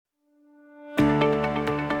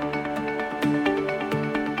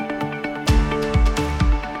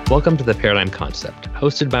Welcome to The Paradigm Concept,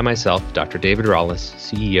 hosted by myself, Dr. David Rawlis,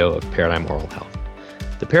 CEO of Paradigm Oral Health.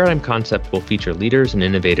 The Paradigm Concept will feature leaders and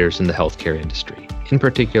innovators in the healthcare industry, in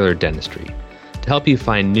particular dentistry, to help you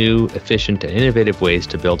find new, efficient, and innovative ways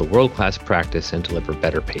to build a world-class practice and deliver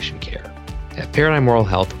better patient care. At Paradigm Oral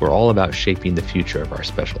Health, we're all about shaping the future of our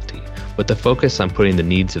specialty, with a focus on putting the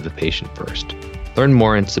needs of the patient first. Learn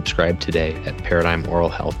more and subscribe today at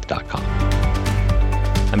paradigmoralhealth.com.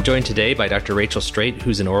 I'm joined today by Dr. Rachel Strait,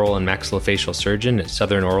 who's an oral and maxillofacial surgeon at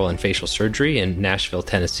Southern Oral and Facial Surgery in Nashville,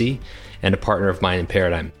 Tennessee, and a partner of mine in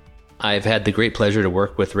Paradigm. I've had the great pleasure to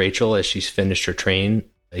work with Rachel as she's finished her training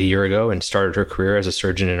a year ago and started her career as a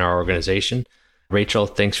surgeon in our organization. Rachel,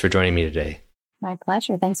 thanks for joining me today. My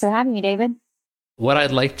pleasure. Thanks for having me, David. What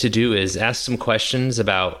I'd like to do is ask some questions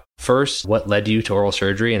about, first, what led you to oral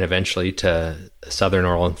surgery and eventually to Southern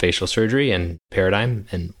Oral and Facial Surgery and Paradigm,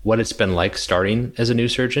 and what it's been like starting as a new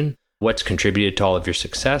surgeon, what's contributed to all of your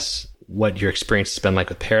success, what your experience has been like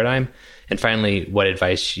with Paradigm, and finally, what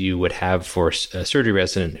advice you would have for a surgery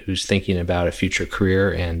resident who's thinking about a future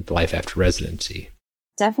career and life after residency.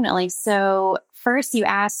 Definitely. So first, you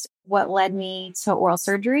asked what led me to oral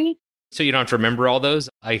surgery. So you don't have to remember all those.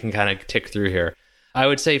 I can kind of tick through here. I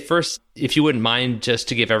would say first, if you wouldn't mind, just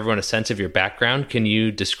to give everyone a sense of your background, can you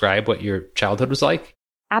describe what your childhood was like?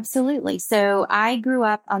 Absolutely. So I grew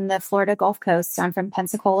up on the Florida Gulf Coast. I'm from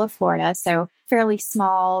Pensacola, Florida, so fairly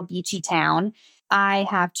small, beachy town. I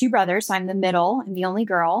have two brothers. So I'm the middle and the only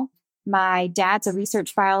girl. My dad's a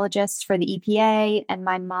research biologist for the EPA, and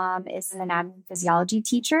my mom is an anatomy and physiology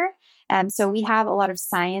teacher. So we have a lot of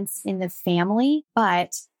science in the family,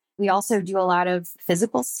 but we also do a lot of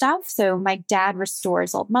physical stuff. So my dad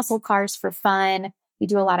restores old muscle cars for fun. We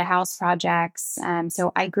do a lot of house projects.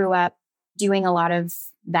 So I grew up doing a lot of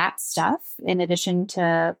that stuff in addition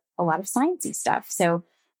to a lot of sciencey stuff. So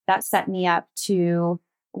that set me up to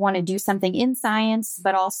want to do something in science,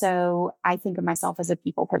 but also I think of myself as a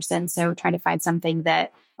people person. So trying to find something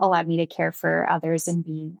that allowed me to care for others and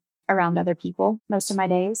be around other people most of my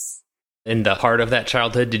days. In the heart of that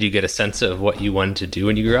childhood, did you get a sense of what you wanted to do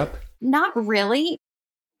when you grew up? Not really.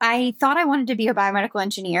 I thought I wanted to be a biomedical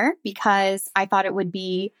engineer because I thought it would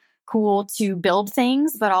be cool to build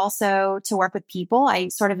things, but also to work with people. I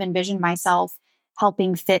sort of envisioned myself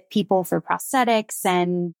helping fit people for prosthetics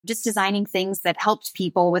and just designing things that helped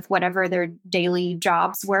people with whatever their daily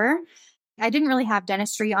jobs were. I didn't really have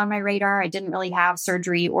dentistry on my radar. I didn't really have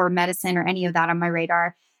surgery or medicine or any of that on my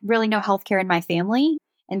radar. Really no healthcare in my family.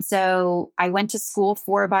 And so I went to school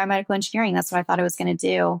for biomedical engineering. That's what I thought I was going to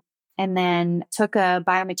do. And then took a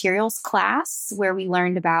biomaterials class where we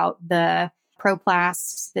learned about the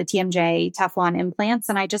Proplast, the TMJ, Teflon implants.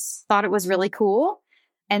 And I just thought it was really cool.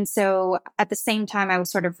 And so at the same time, I was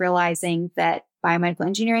sort of realizing that biomedical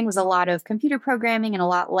engineering was a lot of computer programming and a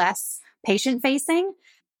lot less patient facing.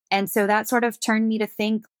 And so that sort of turned me to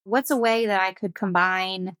think, what's a way that I could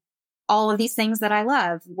combine all of these things that I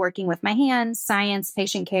love, working with my hands, science,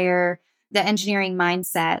 patient care, the engineering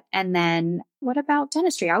mindset. And then what about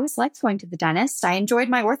dentistry? I always liked going to the dentist. I enjoyed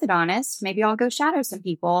my orthodontist. Maybe I'll go shadow some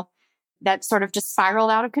people. That sort of just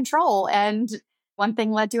spiraled out of control. And one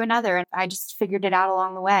thing led to another. And I just figured it out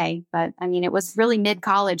along the way. But I mean, it was really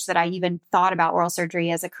mid-college that I even thought about oral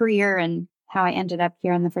surgery as a career and how I ended up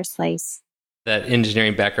here in the first place. That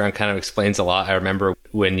engineering background kind of explains a lot. I remember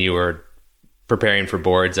when you were preparing for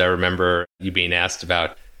boards, I remember you being asked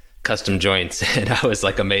about custom joints, and I was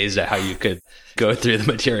like amazed at how you could go through the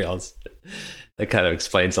materials. That kind of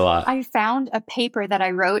explains a lot. I found a paper that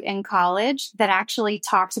I wrote in college that actually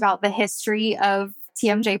talked about the history of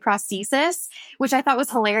TMJ prosthesis, which I thought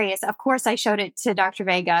was hilarious. Of course, I showed it to Dr.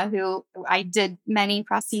 Vega, who I did many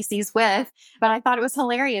prostheses with, but I thought it was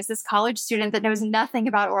hilarious. This college student that knows nothing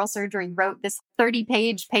about oral surgery wrote this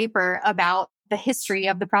 30-page paper about the history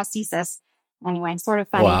of the prosthesis. Anyway, sort of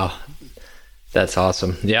funny. Wow. That's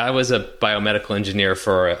awesome. Yeah, I was a biomedical engineer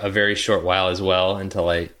for a very short while as well until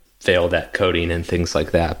I failed at coding and things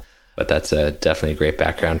like that. But that's definitely a great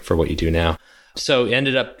background for what you do now. So you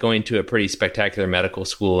ended up going to a pretty spectacular medical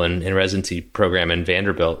school and residency program in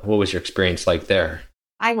Vanderbilt. What was your experience like there?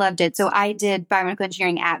 I loved it. So I did biomedical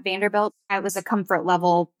engineering at Vanderbilt. It was a comfort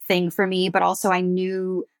level thing for me, but also I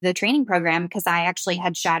knew the training program because I actually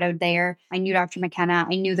had shadowed there. I knew Dr. McKenna.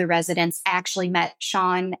 I knew the residents. I actually met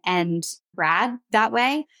Sean and Brad that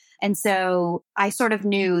way. And so I sort of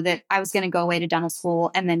knew that I was going to go away to dental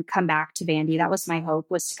school and then come back to Vandy. That was my hope,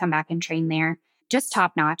 was to come back and train there. Just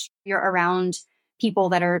top notch. You're around people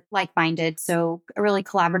that are like-minded. So a really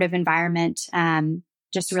collaborative environment.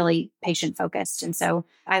 just really patient focused. And so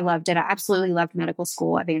I loved it. I absolutely loved medical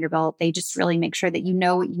school at Vanderbilt. They just really make sure that you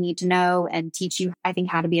know what you need to know and teach you, I think,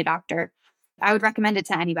 how to be a doctor. I would recommend it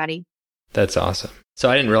to anybody. That's awesome. So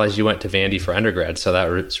I didn't realize you went to Vandy for undergrad. So that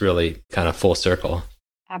was really kind of full circle.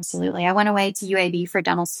 Absolutely. I went away to UAB for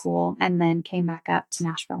dental school and then came back up to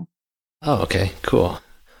Nashville. Oh, okay, cool.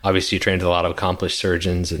 Obviously, you trained with a lot of accomplished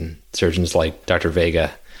surgeons and surgeons like Dr.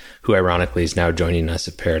 Vega, who ironically is now joining us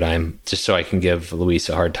at Paradigm, just so I can give Luis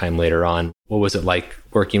a hard time later on. What was it like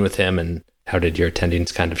working with him, and how did your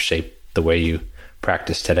attendings kind of shape the way you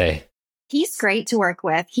practice today? He's great to work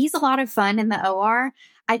with. He's a lot of fun in the OR.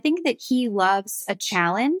 I think that he loves a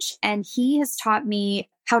challenge, and he has taught me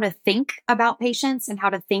how to think about patients and how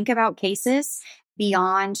to think about cases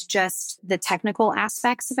beyond just the technical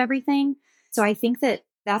aspects of everything. So I think that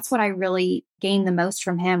that's what I really gained the most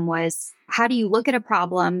from him was how do you look at a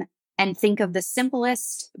problem and think of the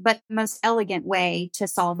simplest but most elegant way to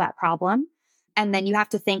solve that problem? And then you have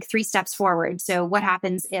to think 3 steps forward. So what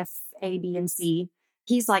happens if A, B, and C?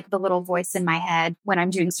 He's like the little voice in my head when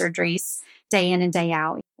I'm doing surgeries day in and day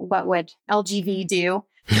out. What would LGV do?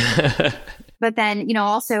 But then,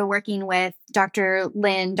 also working with Dr.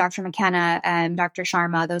 Lynn, Dr. McKenna, and Dr.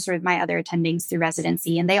 Sharma, those were my other attendings through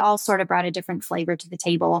residency. And they all sort of brought a different flavor to the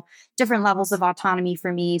table, different levels of autonomy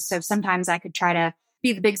for me. So sometimes I could try to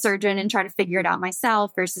be the big surgeon and try to figure it out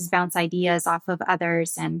myself versus bounce ideas off of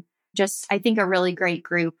others. And just, I think, a really great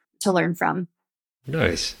group to learn from.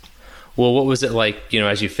 Nice. Well, what was it like,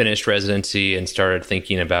 as you finished residency and started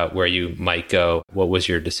thinking about where you might go? What was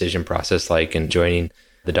your decision process like in joining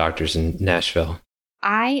the doctors in Nashville?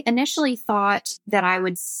 I initially thought that I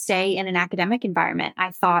would stay in an academic environment.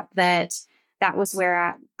 I thought that that was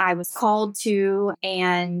where I was called to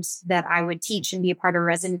and that I would teach and be a part of a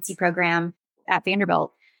residency program at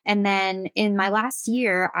Vanderbilt. And then in my last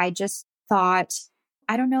year, I just thought,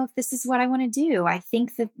 I don't know if this is what I want to do. I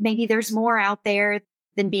think that maybe there's more out there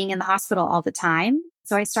than being in the hospital all the time.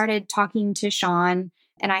 So I started talking to Shone,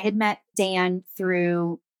 and I had met Dan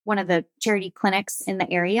through one of the charity clinics in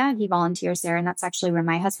the area. He volunteers there, and that's actually where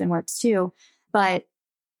my husband works too. But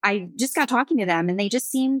I just got talking to them, and they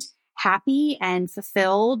just seemed happy and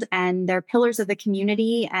fulfilled, and they're pillars of the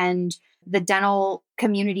community, and the dental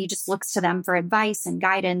community just looks to them for advice and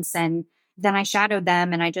guidance. And then I shadowed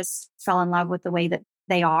them, and I just fell in love with the way that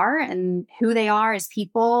they are and who they are as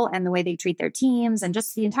people and the way they treat their teams and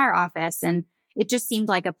just the entire office. And it just seemed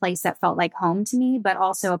like a place that felt like home to me, but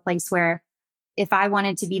also a place where if I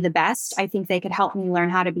wanted to be the best, I think they could help me learn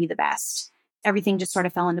how to be the best. Everything just sort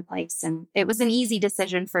of fell into place. And it was an easy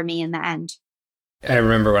decision for me in the end. I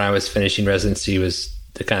remember when I was finishing residency was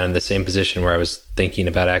kind of the same position where I was thinking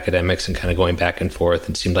about academics and kind of going back and forth.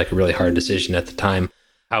 It seemed like a really hard decision at the time.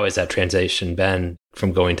 How has that transition been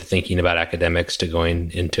from going to thinking about academics to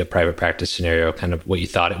going into a private practice scenario, kind of what you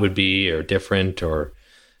thought it would be or different, or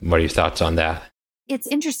what are your thoughts on that? It's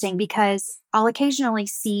interesting because I'll occasionally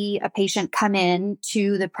see a patient come in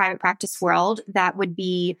to the private practice world that would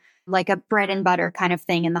be like a bread and butter kind of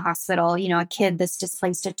thing in the hospital. A kid that's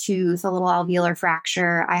displaced a tooth, a little alveolar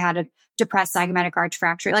fracture. I had a depressed zygomatic arch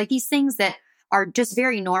fracture, like these things that are just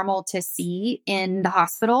very normal to see in the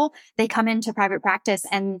hospital. They come into private practice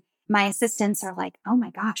and my assistants are like, oh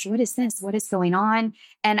my gosh, what is this? What is going on?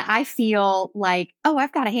 And I feel like, oh,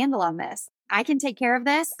 I've got a handle on this. I can take care of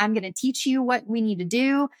this. I'm going to teach you what we need to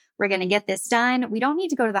do. We're going to get this done. We don't need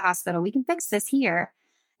to go to the hospital. We can fix this here.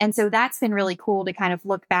 And so that's been really cool to kind of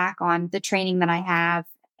look back on the training that I have.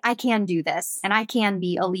 I can do this and I can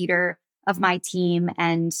be a leader of my team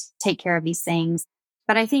and take care of these things.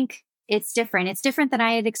 But I think it's different. It's different than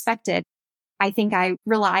I had expected. I think I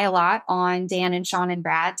rely a lot on Dan and Sean and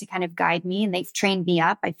Brad to kind of guide me, and they've trained me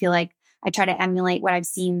up. I feel like I try to emulate what I've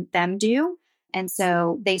seen them do. And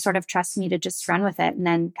so they sort of trust me to just run with it, and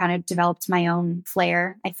then kind of developed my own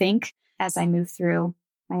flair, I think, as I move through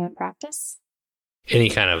my own practice. Any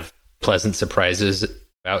kind of pleasant surprises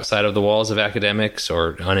outside of the walls of academics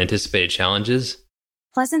or unanticipated challenges?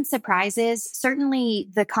 Pleasant surprises, certainly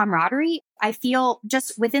the camaraderie. I feel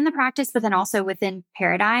just within the practice, but then also within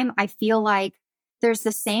Paradigm, I feel like there's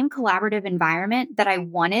the same collaborative environment that I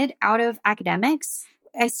wanted out of academics.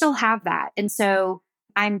 I still have that. And so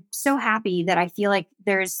I'm so happy that I feel like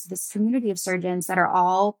there's this community of surgeons that are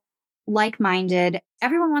all like-minded.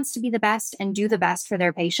 Everyone wants to be the best and do the best for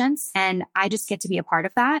their patients. And I just get to be a part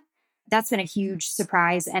of that. That's been a huge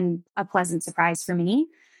surprise and a pleasant surprise for me.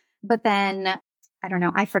 But then, I don't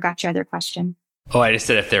know, I forgot your other question. Oh, I just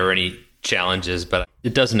said if there were any challenges, but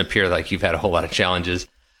it doesn't appear like you've had a whole lot of challenges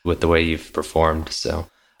with the way you've performed. So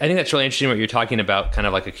I think that's really interesting what you're talking about, kind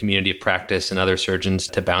of like a community of practice and other surgeons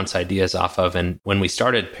to bounce ideas off of. And when we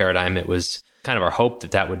started Paradigm, it was kind of our hope that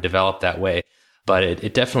that would develop that way. But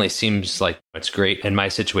it definitely seems like it's great in my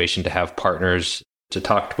situation to have partners to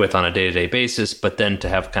talk with on a day-to-day basis, but then to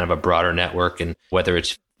have kind of a broader network. And whether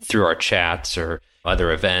it's through our chats or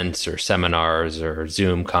other events or seminars or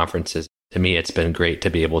Zoom conferences, to me, it's been great to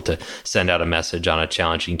be able to send out a message on a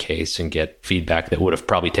challenging case and get feedback that would have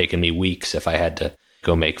probably taken me weeks if I had to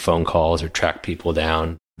go make phone calls or track people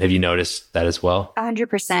down. Have you noticed that as well?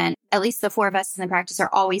 100%. At least the four of us in the practice are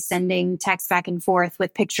always sending texts back and forth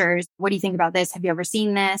with pictures. What do you think about this? Have you ever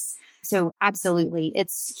seen this? So absolutely,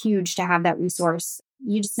 it's huge to have that resource.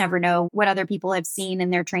 You just never know what other people have seen in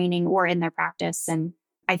their training or in their practice. And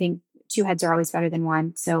I think two heads are always better than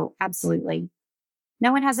one. So absolutely.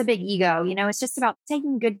 No one has a big ego. It's just about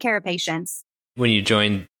taking good care of patients. When you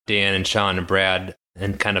joined Dan and Sean and Brad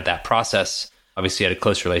and kind of that process, obviously you had a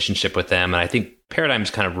close relationship with them. And I think Paradigm's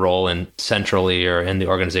kind of role in centrally or in the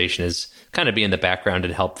organization is kind of be in the background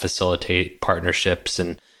and help facilitate partnerships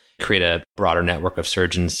and create a broader network of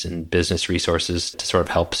surgeons and business resources to sort of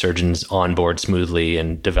help surgeons onboard smoothly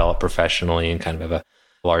and develop professionally and kind of have a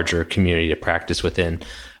larger community to practice within.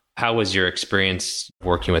 How was your experience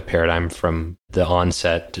working with Paradigm from the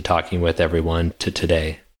onset to talking with everyone to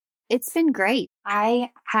today? It's been great.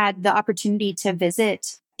 I had the opportunity to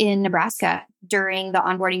visit in Nebraska during the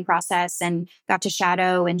onboarding process and got to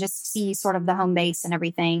shadow and just see sort of the home base and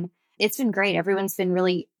everything. It's been great. Everyone's been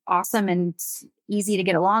really awesome and easy to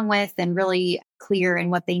get along with and really clear in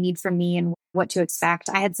what they need from me and what to expect.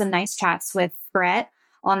 I had some nice chats with Brett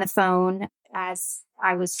on the phone as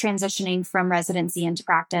I was transitioning from residency into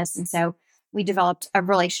practice. And so we developed a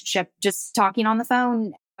relationship just talking on the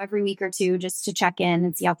phone every week or two just to check in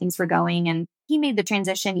and see how things were going. And he made the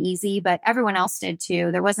transition easy, but everyone else did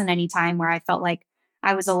too. There wasn't any time where I felt like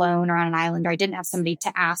I was alone or on an island, or I didn't have somebody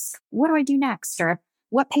to ask, what do I do next? Or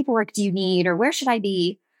what paperwork do you need? Or where should I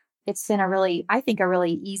be? It's been a really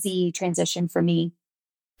easy transition for me.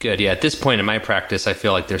 Good. Yeah. At this point in my practice, I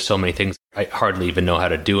feel like there's so many things I hardly even know how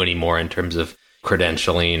to do anymore in terms of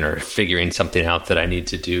credentialing or figuring something out that I need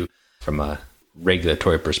to do from a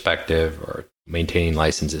regulatory perspective or maintaining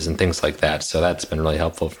licenses and things like that. So that's been really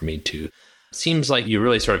helpful for me too. Seems like you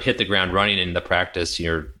really sort of hit the ground running in the practice.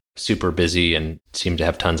 You're super busy and seem to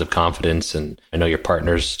have tons of confidence. And I know your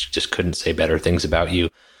partners just couldn't say better things about you.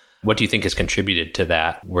 What do you think has contributed to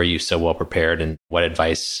that? Were you so well prepared? And what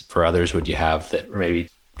advice for others would you have that are maybe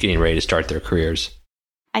getting ready to start their careers?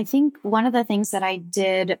 I think one of the things that I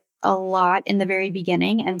did a lot in the very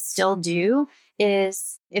beginning and still do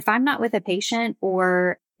is if I'm not with a patient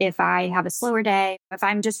or if I have a slower day, if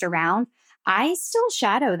I'm just around, I still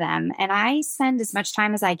shadow them and I spend as much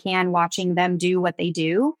time as I can watching them do what they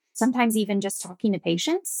do, sometimes even just talking to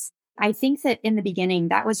patients. I think that in the beginning,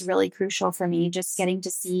 that was really crucial for me, just getting to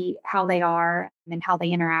see how they are and how they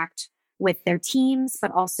interact with their teams,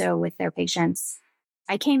 but also with their patients.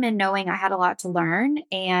 I came in knowing I had a lot to learn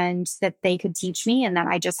and that they could teach me and that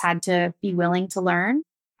I just had to be willing to learn.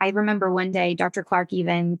 I remember one day, Dr. Clark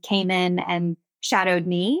even came in and shadowed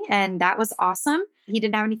me, and that was awesome. He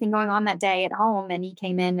didn't have anything going on that day at home, and he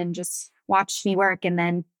came in and just watched me work and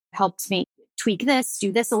then helped me tweak this,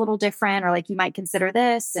 do this a little different, or like you might consider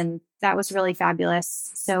this. And that was really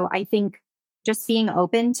fabulous. So I think just being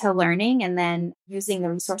open to learning and then using the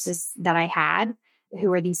resources that I had,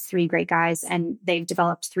 who are these three great guys, and they've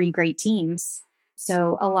developed three great teams.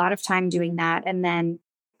 So a lot of time doing that. And then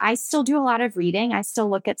I still do a lot of reading. I still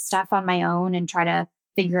look at stuff on my own and try to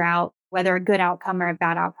figure out whether a good outcome or a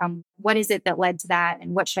bad outcome. What is it that led to that?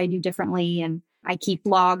 And what should I do differently? And I keep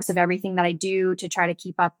logs of everything that I do to try to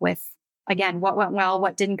keep up with, again, what went well,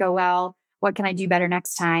 what didn't go well, what can I do better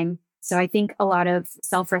next time? So I think a lot of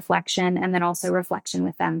self-reflection and then also reflection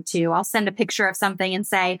with them too. I'll send a picture of something and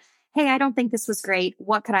say, hey, I don't think this was great.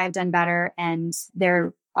 What could I have done better? And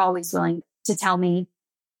they're always willing to tell me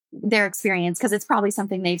their experience because it's probably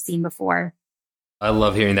something they've seen before. I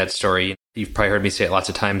love hearing that story. You've probably heard me say it lots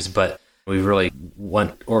of times, but we really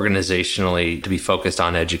want organizationally to be focused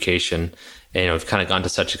on education. And we've kind of gone to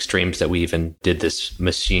such extremes that we even did this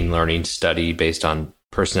machine learning study based on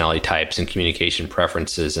personality types and communication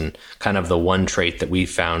preferences. And kind of the one trait that we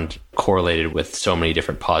found correlated with so many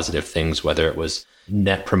different positive things, whether it was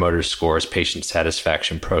net promoter scores, patient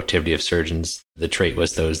satisfaction, productivity of surgeons. The trait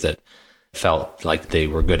was those that felt like they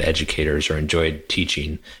were good educators or enjoyed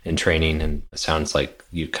teaching and training. And it sounds like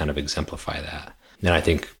you kind of exemplify that. And I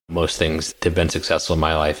think most things that have been successful in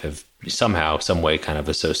my life have somehow, some way kind of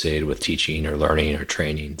associated with teaching or learning or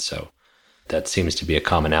training. So That seems to be a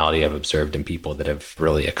commonality I've observed in people that have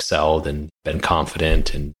really excelled and been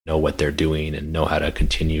confident and know what they're doing and know how to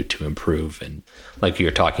continue to improve. And like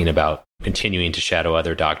you're talking about continuing to shadow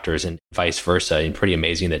other doctors and vice versa. And pretty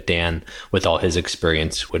amazing that Dan, with all his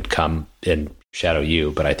experience, would come and shadow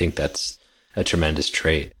you. But I think that's a tremendous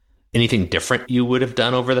trait. Anything different you would have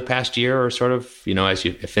done over the past year or sort of, as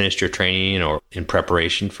you finished your training or in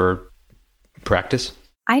preparation for practice?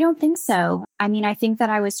 I don't think so. I mean, I think that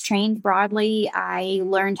I was trained broadly. I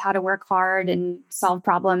learned how to work hard and solve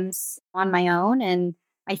problems on my own. And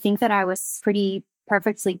I think that I was pretty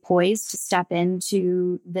perfectly poised to step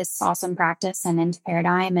into this awesome practice and into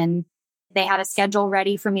Paradigm. And they had a schedule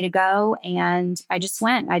ready for me to go. And I just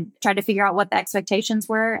went. I tried to figure out what the expectations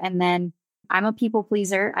were. And then I'm a people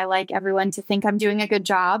pleaser. I like everyone to think I'm doing a good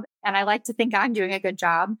job. And I like to think I'm doing a good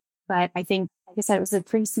job. But I think, like I said, it was a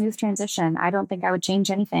pretty smooth transition. I don't think I would change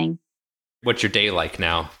anything. What's your day like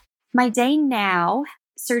now? My day now,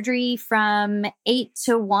 surgery from 8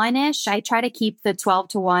 to 1-ish. I try to keep the 12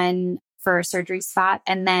 to 1 for a surgery spot.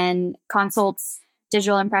 And then consults,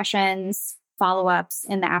 digital impressions, follow-ups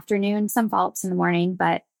in the afternoon, some follow-ups in the morning.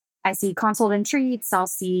 But I see consult and treats. I'll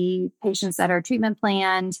see patients that are treatment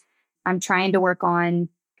planned. I'm trying to work on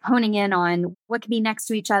honing in on what could be next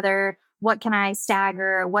to each other. What can I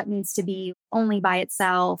stagger? What needs to be only by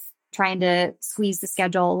itself? Trying to squeeze the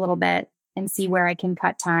schedule a little bit and see where I can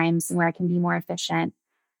cut times and where I can be more efficient,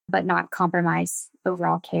 but not compromise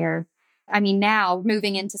overall care. I mean, now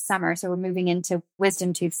moving into summer, so we're moving into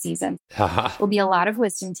wisdom tooth season. Will be a lot of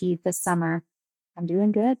wisdom teeth this summer. I'm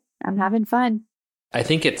doing good. I'm having fun. I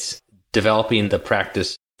think it's developing the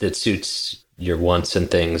practice that suits your wants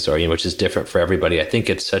and things, or which is different for everybody. I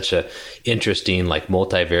think it's such a interesting, like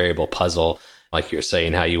multivariable puzzle, like you're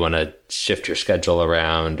saying, how you want to shift your schedule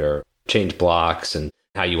around or change blocks, and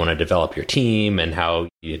how you want to develop your team and how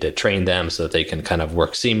you to train them so that they can kind of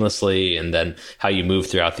work seamlessly, and then how you move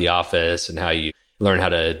throughout the office and how you learn how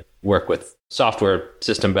to work with software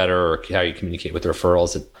system better, or how you communicate with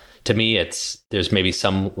referrals. To me, there's maybe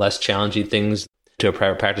some less challenging things to a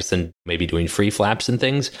private practice than maybe doing free flaps and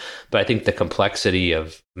things. But I think the complexity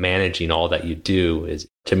of managing all that you do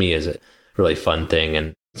to me, is a really fun thing.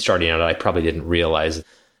 And starting out, I probably didn't realize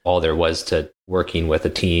all there was to working with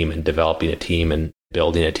a team and developing a team and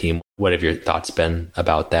building a team. What have your thoughts been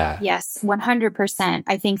about that? Yes, 100%.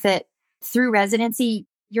 I think that through residency,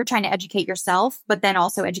 you're trying to educate yourself, but then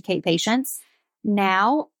also educate patients.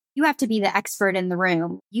 Now, you have to be the expert in the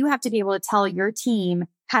room. You have to be able to tell your team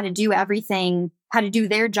how to do everything, how to do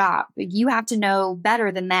their job. You have to know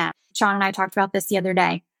better than that. Sean and I talked about this the other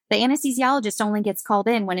day. The anesthesiologist only gets called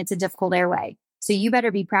in when it's a difficult airway. So you better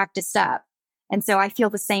be practiced up. And so I feel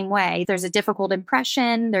the same way. There's a difficult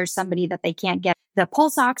impression. There's somebody that they can't get the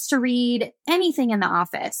pulse ox to read, anything in the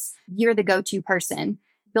office. You're the go-to person.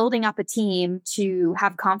 Building up a team to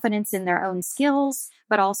have confidence in their own skills,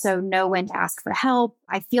 but also know when to ask for help.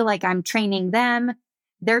 I feel like I'm training them.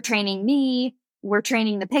 They're training me. We're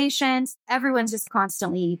training the patients. Everyone's just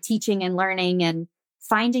constantly teaching and learning and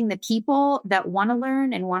finding the people that want to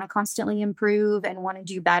learn and want to constantly improve and want to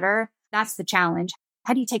do better. That's the challenge.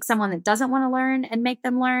 How do you take someone that doesn't want to learn and make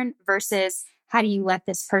them learn versus how do you let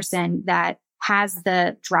this person that has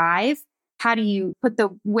the drive, how do you put the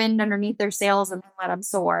wind underneath their sails and let them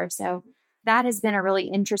soar? So that has been a really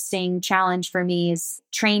interesting challenge for me, is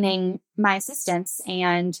training my assistants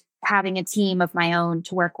and having a team of my own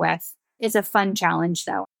to work with. Is a fun challenge,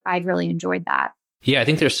 though. I've really enjoyed that. Yeah, I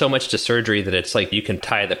think there's so much to surgery that it's like you can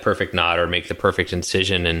tie the perfect knot or make the perfect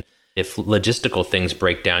incision. And if logistical things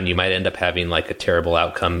break down, you might end up having like a terrible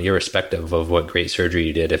outcome, irrespective of what great surgery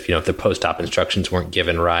you did. If the post-op instructions weren't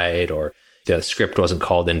given right, or the script wasn't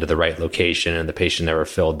called into the right location and the patient never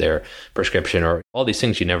filled their prescription, or all these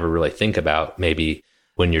things you never really think about maybe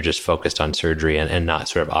when you're just focused on surgery and not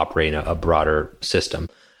sort of operating a broader system.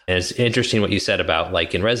 And it's interesting what you said about,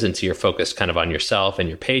 like, in residency, you're focused kind of on yourself and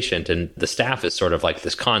your patient, and the staff is sort of like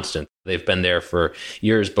this constant. They've been there for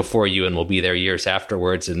years before you and will be there years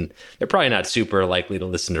afterwards. And they're probably not super likely to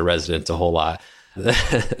listen to residents a whole lot.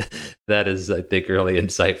 That is, I think, really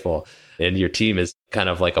insightful. And your team is kind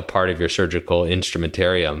of like a part of your surgical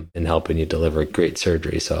instrumentarium in helping you deliver great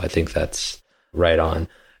surgery. So I think that's right on.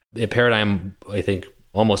 The Paradigm, I think,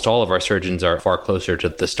 almost all of our surgeons are far closer to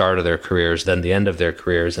the start of their careers than the end of their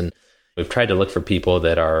careers. And we've tried to look for people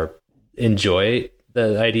that enjoy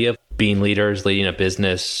the idea of being leaders, leading a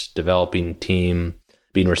business, developing team,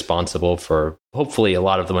 being responsible for, hopefully a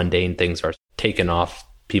lot of the mundane things are taken off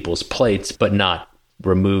people's plates, but not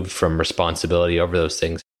removed from responsibility over those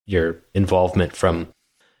things. Your involvement from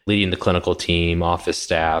leading the clinical team, office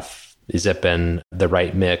staff, Has it been the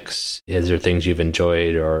right mix? Is there things you've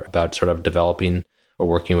enjoyed or about sort of developing or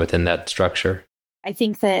working within that structure? I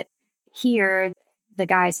think that here,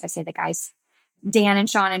 I say the guys, Dan and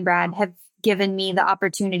Sean and Brad have given me the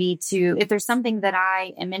opportunity to, if there's something that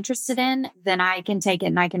I am interested in, then I can take it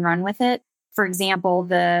and I can run with it. For example,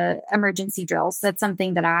 the emergency drills, that's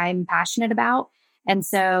something that I'm passionate about. And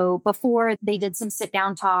so before they did some sit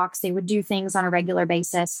down talks, they would do things on a regular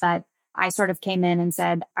basis, but I sort of came in and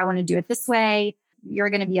said, I want to do it this way. You're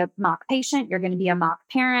going to be a mock patient. You're going to be a mock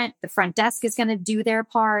parent. The front desk is going to do their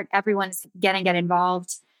part. Everyone's going to get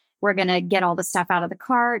involved. We're going to get all the stuff out of the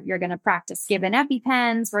cart. You're going to practice giving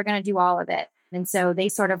EpiPens. We're going to do all of it. And so they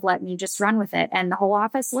sort of let me just run with it. And the whole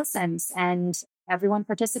office listens and everyone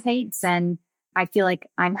participates. And I feel like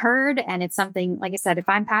I'm heard. And it's something, like I said, if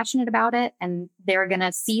I'm passionate about it and they're going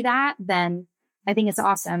to see that, then I think it's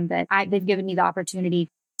awesome that they've given me the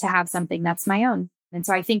opportunity to have something that's my own. And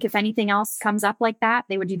so I think if anything else comes up like that,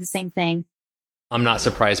 they would do the same thing. I'm not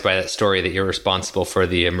surprised by that story that you're responsible for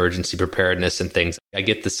the emergency preparedness and things. I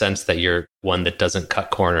get the sense that you're one that doesn't cut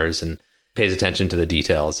corners and pays attention to the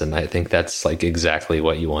details. And I think that's like exactly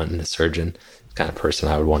what you want in a surgeon, the kind of person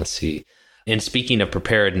I would want to see. And speaking of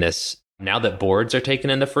preparedness, now that boards are taken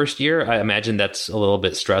in the first year, I imagine that's a little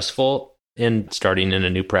bit stressful in starting in a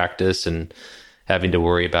new practice and having to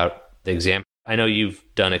worry about the exam. I know you've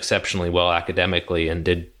done exceptionally well academically and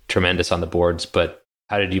did tremendous on the boards, but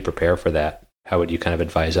how did you prepare for that? How would you kind of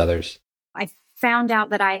advise others? I found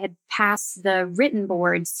out that I had passed the written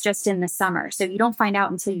boards just in the summer. So you don't find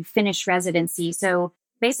out until you finish residency. So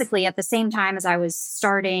basically at the same time as I was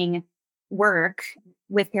starting work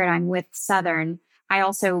with Paradigm with Southern, I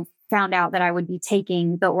also found out that I would be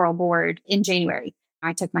taking the oral board in January.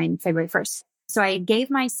 I took mine February 1st. So I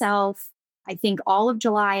gave myself, I think, all of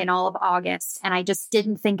July and all of August, and I just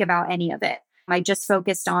didn't think about any of it. I just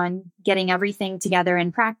focused on getting everything together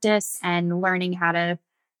in practice and learning how to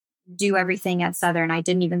do everything at Southern. I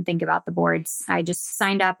didn't even think about the boards. I just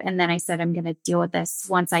signed up and then I said, I'm going to deal with this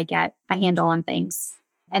once I get a handle on things.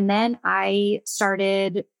 And then I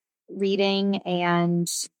started reading, and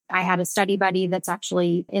I had a study buddy that's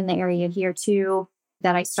actually in the area here too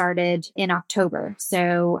that I started in October.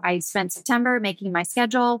 So I spent September making my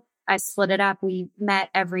schedule. I split it up. We met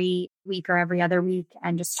every week or every other week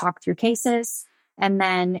and just talked through cases. And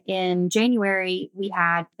then in January, we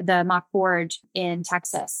had the mock board in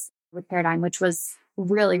Texas with Paradigm, which was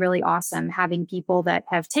really, really awesome, having people that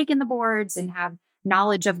have taken the boards and have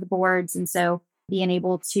knowledge of the boards. And so being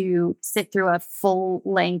able to sit through a full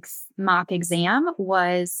length mock exam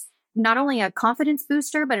was not only a confidence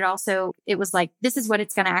booster, but it was like, this is what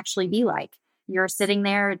it's going to actually be like. You're sitting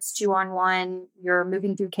there, it's 2-on-1, you're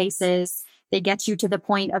moving through cases. They get you to the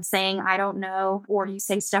point of saying, I don't know, or you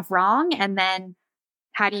say stuff wrong. And then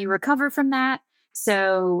how do you recover from that?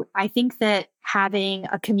 So I think that having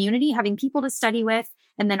a community, having people to study with,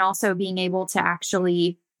 and then also being able to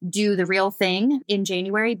actually do the real thing in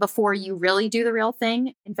January before you really do the real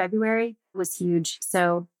thing in February was huge.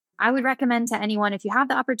 So I would recommend to anyone, if you have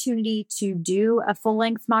the opportunity to do a full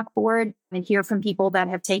length mock board and hear from people that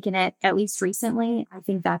have taken it at least recently, I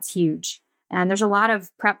think that's huge. And there's a lot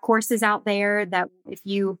of prep courses out there that if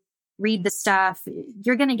you read the stuff,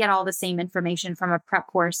 you're going to get all the same information from a prep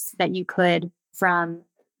course that you could from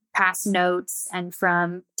past notes and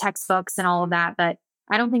from textbooks and all of that. But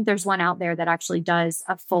I don't think there's one out there that actually does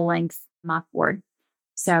a full length mock board.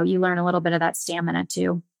 So you learn a little bit of that stamina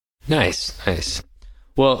too. Nice.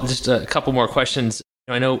 Well, just a couple more questions.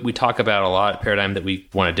 I know we talk about a lot at Paradigm that we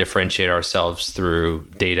want to differentiate ourselves through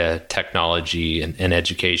data, technology, and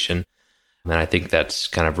education. And I think that's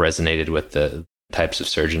kind of resonated with the types of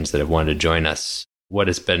surgeons that have wanted to join us. What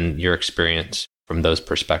has been your experience from those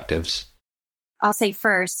perspectives? I'll say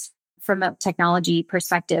first, from a technology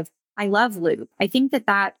perspective, I love Loop. I think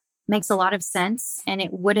that makes a lot of sense. And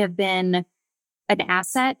it would have been an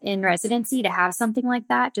asset in residency to have something like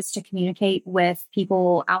that, just to communicate with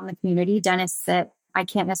people out in the community, dentists that I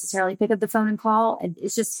can't necessarily pick up the phone and call.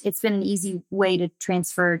 It's been an easy way to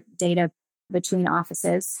transfer data between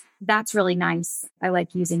offices. That's really nice. I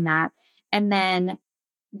like using that. And then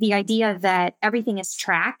the idea that everything is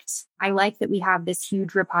tracked. I like that we have this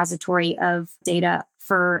huge repository of data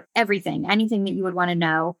for everything, anything that you would want to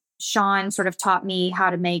know. Sean sort of taught me how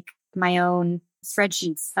to make my own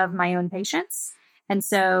spreadsheets of my own patients. And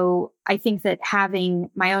so I think that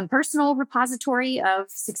having my own personal repository of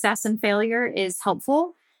success and failure is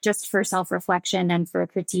helpful just for self-reflection and for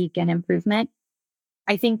critique and improvement.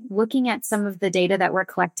 I think looking at some of the data that we're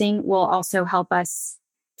collecting will also help us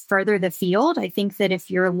further the field. I think that if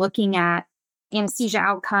you're looking at anesthesia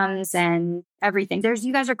outcomes and everything.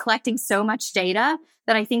 You guys are collecting so much data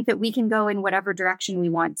that I think that we can go in whatever direction we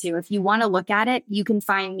want to. If you want to look at it, you can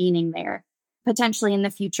find meaning there. Potentially in the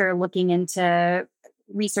future, looking into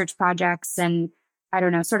research projects and, I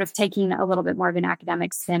don't know, sort of taking a little bit more of an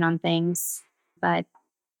academic spin on things. But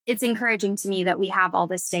it's encouraging to me that we have all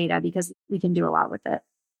this data because we can do a lot with it.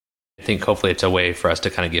 I think hopefully it's a way for us to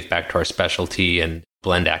kind of give back to our specialty and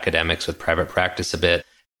blend academics with private practice a bit.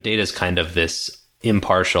 Data is kind of this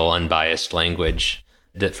impartial, unbiased language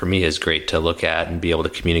that for me is great to look at and be able to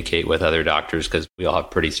communicate with other doctors because we all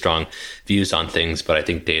have pretty strong views on things. But I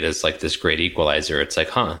think data is like this great equalizer. It's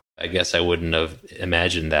like, I guess I wouldn't have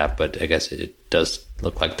imagined that, but I guess it does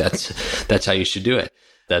look like that's how you should do it.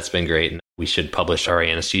 That's been great. And we should publish our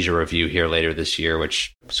anesthesia review here later this year,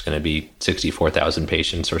 which is going to be 64,000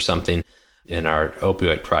 patients or something. In our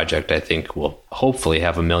opioid project, I think we'll hopefully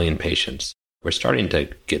have 1 million patients. We're starting to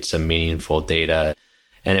get some meaningful data.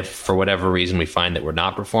 And if for whatever reason we find that we're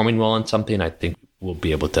not performing well on something, I think we'll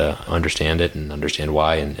be able to understand it and understand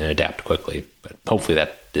why and adapt quickly. But hopefully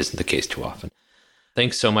that isn't the case too often.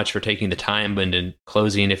 Thanks so much for taking the time. And in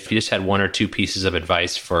closing, if you just had 1 or 2 pieces of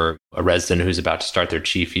advice for a resident who's about to start their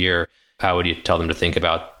chief year, how would you tell them to think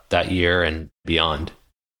about that year and beyond?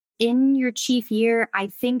 In your chief year, I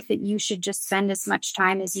think that you should just spend as much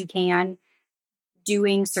time as you can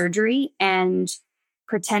doing surgery and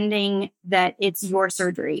pretending that it's your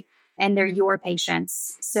surgery and they're your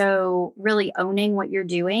patients. So really owning what you're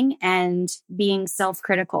doing and being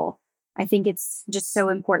self-critical. I think it's just so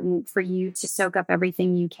important for you to soak up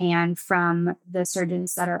everything you can from the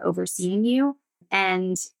surgeons that are overseeing you.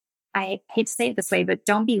 And I hate to say it this way, but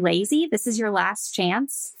don't be lazy. This is your last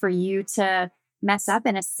chance for you to mess up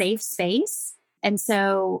in a safe space. And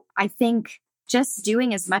so I think just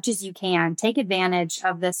doing as much as you can, take advantage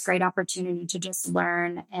of this great opportunity to just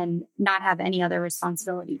learn and not have any other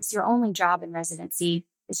responsibilities. Your only job in residency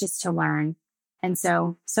is just to learn. And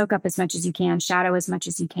so soak up as much as you can, shadow as much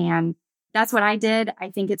as you can. That's what I did. I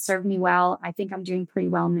think it served me well. I think I'm doing pretty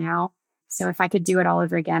well now. So if I could do it all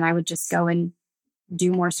over again, I would just go and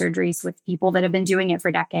do more surgeries with people that have been doing it for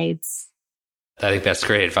decades. I think that's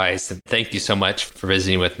great advice. And thank you so much for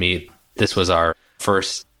visiting with me. This was our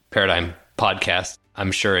first Paradigm podcast.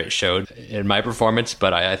 I'm sure it showed in my performance,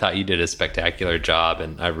 but I thought you did a spectacular job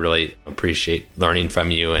and I really appreciate learning from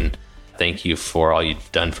you. And thank you for all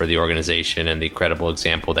you've done for the organization and the incredible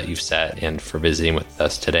example that you've set and for visiting with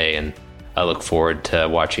us today. And I look forward to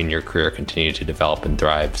watching your career continue to develop and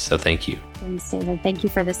thrive. So thank you. Thanks, David. Thank you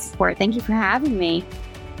for the support. Thank you for having me.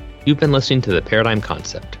 You've been listening to The Paradigm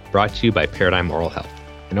Concept, brought to you by Paradigm Oral Health,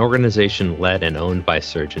 an organization led and owned by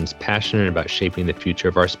surgeons passionate about shaping the future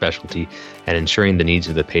of our specialty and ensuring the needs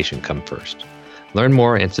of the patient come first. Learn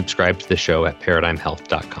more and subscribe to the show at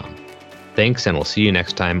paradigmhealth.com. Thanks, and we'll see you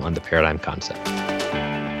next time on The Paradigm Concept.